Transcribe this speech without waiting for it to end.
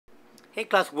Hey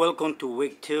class, welcome to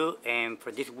week 2, and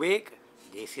for this week,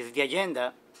 this is the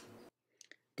agenda.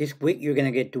 This week you're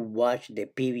gonna get to watch the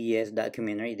PBS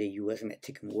documentary, The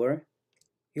US-Mexican War.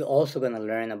 You're also gonna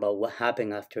learn about what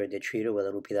happened after the Treaty of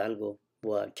Guadalupe Hidalgo,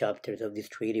 what chapters of this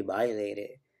treaty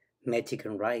violated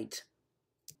Mexican rights.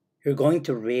 You're going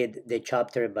to read the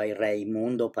chapter by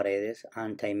Raimundo Paredes,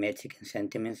 Anti-Mexican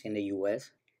Sentiments in the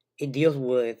US. It deals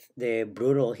with the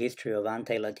brutal history of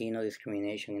anti-Latino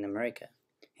discrimination in America.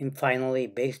 And finally,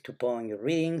 based upon your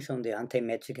readings on the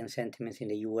anti-Mexican sentiments in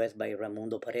the U.S. by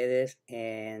Raimundo Paredes,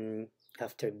 and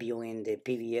after viewing the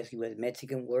PBS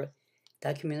U.S.-Mexican War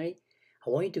documentary,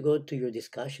 I want you to go to your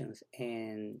discussions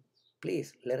and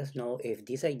please let us know if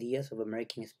these ideas of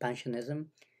American expansionism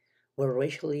were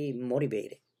racially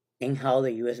motivated and how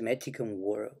the U.S.-Mexican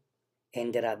War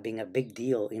ended up being a big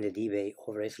deal in the debate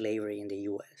over slavery in the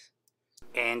U.S.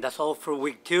 And that's all for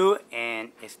week 2, and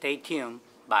stay tuned.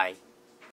 Bye.